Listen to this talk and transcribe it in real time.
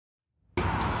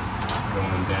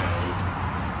going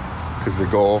down. Because the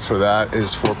goal for that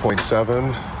is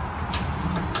 4.7.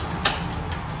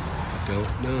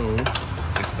 Don't know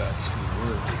if that's gonna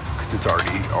work. Because it's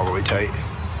already all the way tight.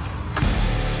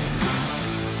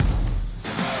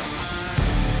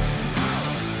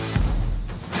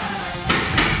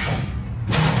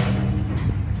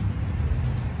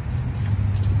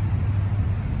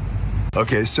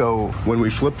 Okay, so when we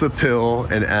flip the pill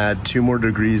and add 2 more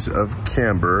degrees of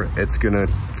camber, it's gonna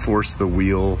force the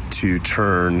wheel to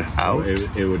turn out.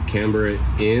 It would camber it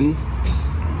in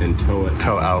and tow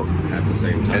out at the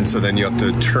same time. And so then you have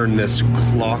to turn this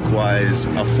clockwise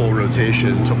a full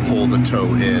rotation to pull the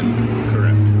toe in.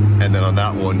 Correct. And then on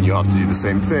that one, you have to do the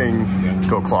same thing, yeah.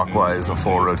 Go clockwise a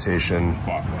full rotation.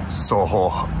 Clockwise. So a whole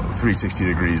 360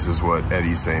 degrees is what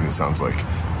Eddie's saying, it sounds like,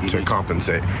 to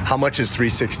compensate. How much is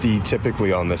 360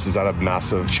 typically on this? Is that a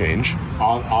massive change?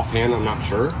 Offhand, I'm not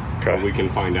sure. Okay. But we can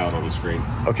find out on the screen.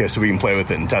 Okay, so we can play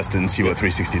with it and test it and see what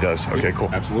 360 does. Okay, cool.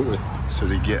 Absolutely. So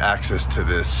to get access to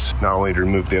this, not only to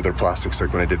remove the other plastics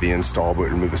like when I did the install, but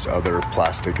remove this other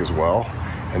plastic as well.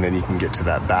 And then you can get to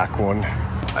that back one.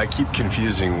 I keep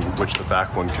confusing which the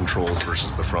back one controls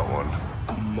versus the front one.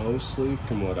 Mostly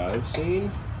from what I've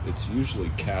seen, it's usually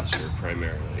caster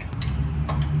primarily.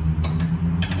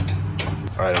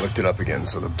 All right, I looked it up again.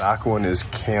 So the back one is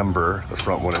camber, the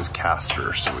front one is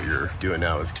caster. So what you're doing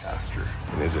now is caster.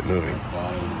 And is it moving?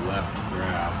 Bottom left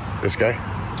graph. This guy?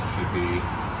 Should be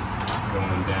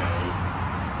going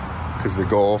down. Because the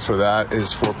goal for that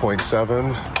is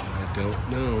 4.7. I don't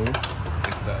know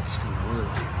if that's gonna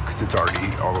work. Because it's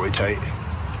already all the way tight.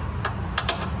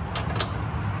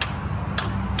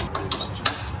 It's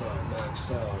just about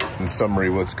maxed out. In summary,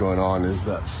 what's going on is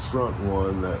that front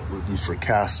one that would be for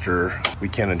caster, we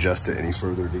can't adjust it any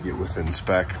further to get within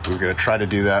spec. We're gonna try to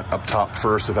do that up top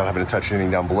first without having to touch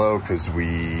anything down below, because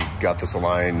we got this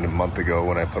aligned a month ago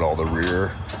when I put all the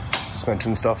rear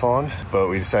suspension stuff on. But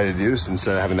we decided to do this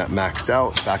instead of having that maxed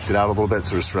out, backed it out a little bit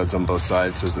so there's threads on both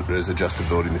sides so that there's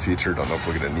adjustability in the future. Don't know if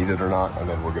we're gonna need it or not. And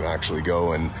then we're gonna actually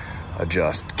go and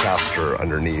adjust caster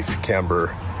underneath.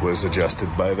 Camber was adjusted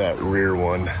by that rear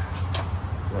one.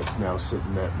 That's now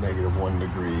sitting at -1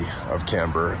 degree of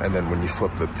camber. And then when you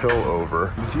flip the pill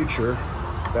over in the future,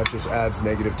 that just adds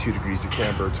 -2 degrees of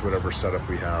camber to whatever setup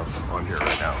we have on here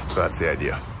right now. So that's the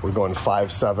idea. We're going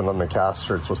 5.7 on the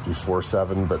caster. It's supposed to be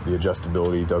 4.7, but the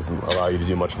adjustability doesn't allow you to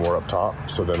do much more up top.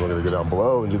 So then we're gonna go down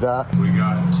below and do that. We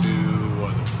got to,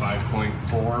 was it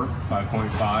 5.4,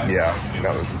 5.5? Yeah, It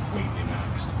that was was completely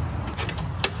maxed.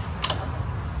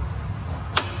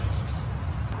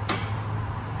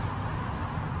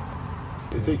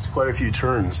 It takes quite a few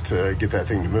turns to get that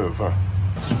thing to move, huh?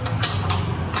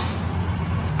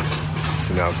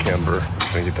 So now camber,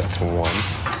 trying to get that to 1.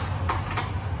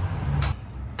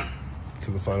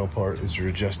 So the final part is your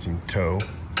adjusting toe.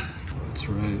 That's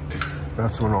right.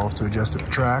 That's the one I'll have to adjust at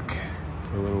the track.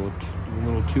 A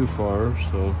little too far,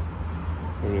 so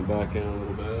bring it back in a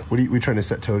little bit. What are we trying to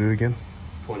set toe to again?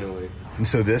 0.08 And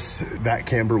so that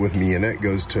camber with me in it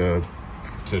goes to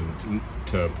to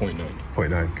 0.9.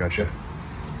 0.9, gotcha.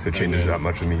 So it changes that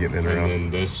much with me getting in and out. And then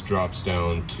this drops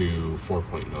down to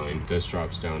 4.9. This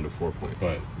drops down to 4.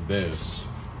 But this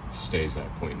stays at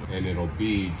 0.9. And it'll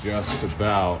be just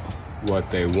about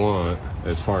what they want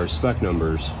as far as spec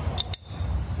numbers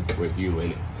with you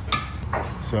in it.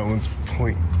 So that one's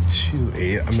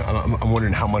 0.28. I'm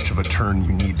wondering how much of a turn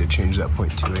you need to change that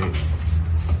 0.28.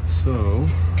 So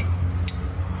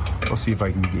I'll see if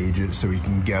I can gauge it so we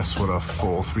can guess what a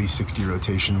full 360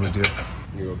 rotation would do.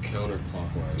 you go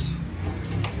counterclockwise.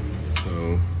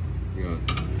 So you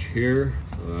got here,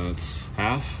 so that's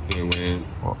half, and it went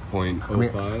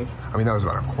 0.05. I mean, that was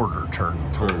about a quarter turn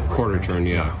total. Quarter turn,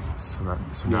 yeah. So now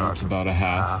now it's about a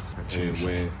half, and it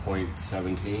went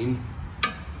 0.17,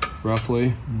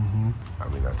 roughly. I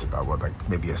mean, that's about what, like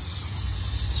maybe a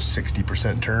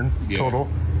 60% turn total.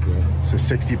 Yeah. So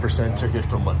 60% took it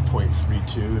from what,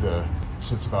 0.32 to,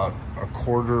 so it's about a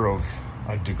quarter of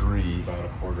a degree. About a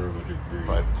quarter of a degree.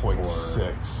 By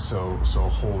 0.6. So a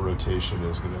whole rotation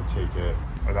is going to take it,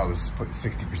 or that was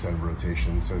 60% of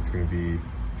rotation. So it's going to be,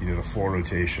 if you did a full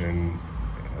rotation,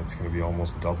 it's going to be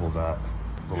almost double that.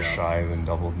 A little shy than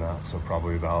double that. So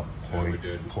probably about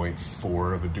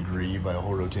 0.4 of a degree by a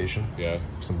whole rotation. Yeah.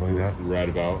 Something like that. Right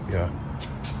about. Yeah.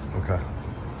 Okay.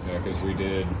 Yeah, because we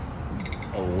did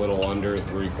a little under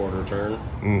 3/4 turn.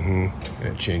 And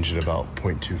it changed it about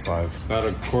 0.25. About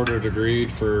a quarter degree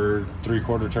for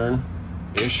 3/4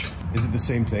 turn-ish. Is it the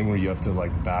same thing where you have to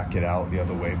like back it out the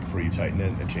other way before you tighten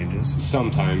it? It changes?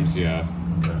 Sometimes, yeah.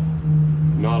 Okay.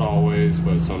 Not always,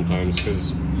 but sometimes,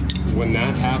 because when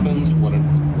that happens,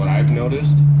 what I've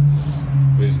noticed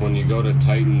when you go to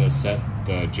tighten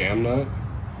the jam nut,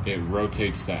 it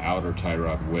rotates the outer tie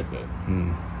rod with it.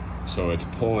 So it's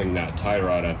pulling that tie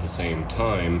rod at the same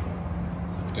time,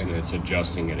 and it's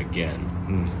adjusting it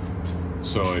again.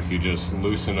 So if you just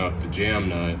loosen up the jam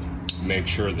nut, make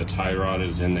sure the tie rod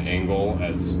is in the angle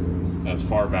as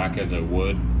far back as it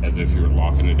would as if you were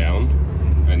locking it down,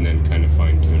 and then kind of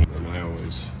fine tune it. And I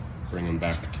always bring them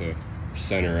back to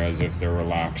center as if they're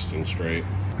relaxed and straight.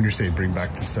 When you say bring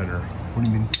back to center, what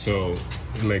do you mean? So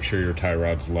make sure your tie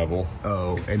rod's level.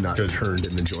 Oh, and not turned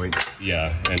in the joint.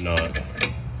 Yeah, and not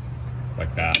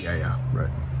like that. Yeah, right.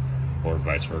 Or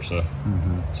vice versa.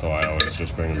 So I always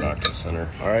just bring them back to center.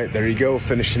 All right, there you go,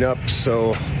 finishing up.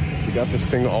 So we got this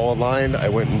thing all aligned. I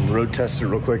went and road tested it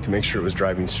real quick to make sure it was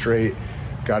driving straight.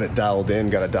 Got it dialed in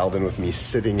with me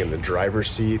sitting in the driver's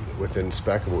seat within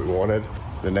spec of what we wanted.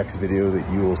 The next video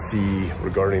that you will see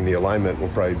regarding the alignment will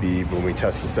probably be when we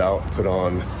test this out, put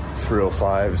on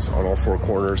 305s on all four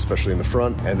corners, especially in the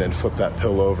front, and then flip that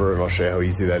pill over, and I'll show you how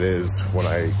easy that is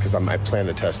because I plan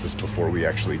to test this before we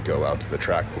actually go out to the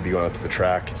track. We'll be going out to the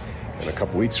track in a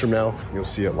couple weeks from now. You'll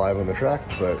see it live on the track,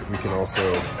 but we can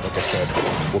also, like I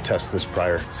said, we'll test this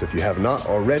prior. So if you have not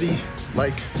already,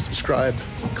 like, subscribe,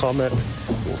 comment,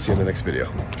 we'll see you in the next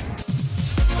video.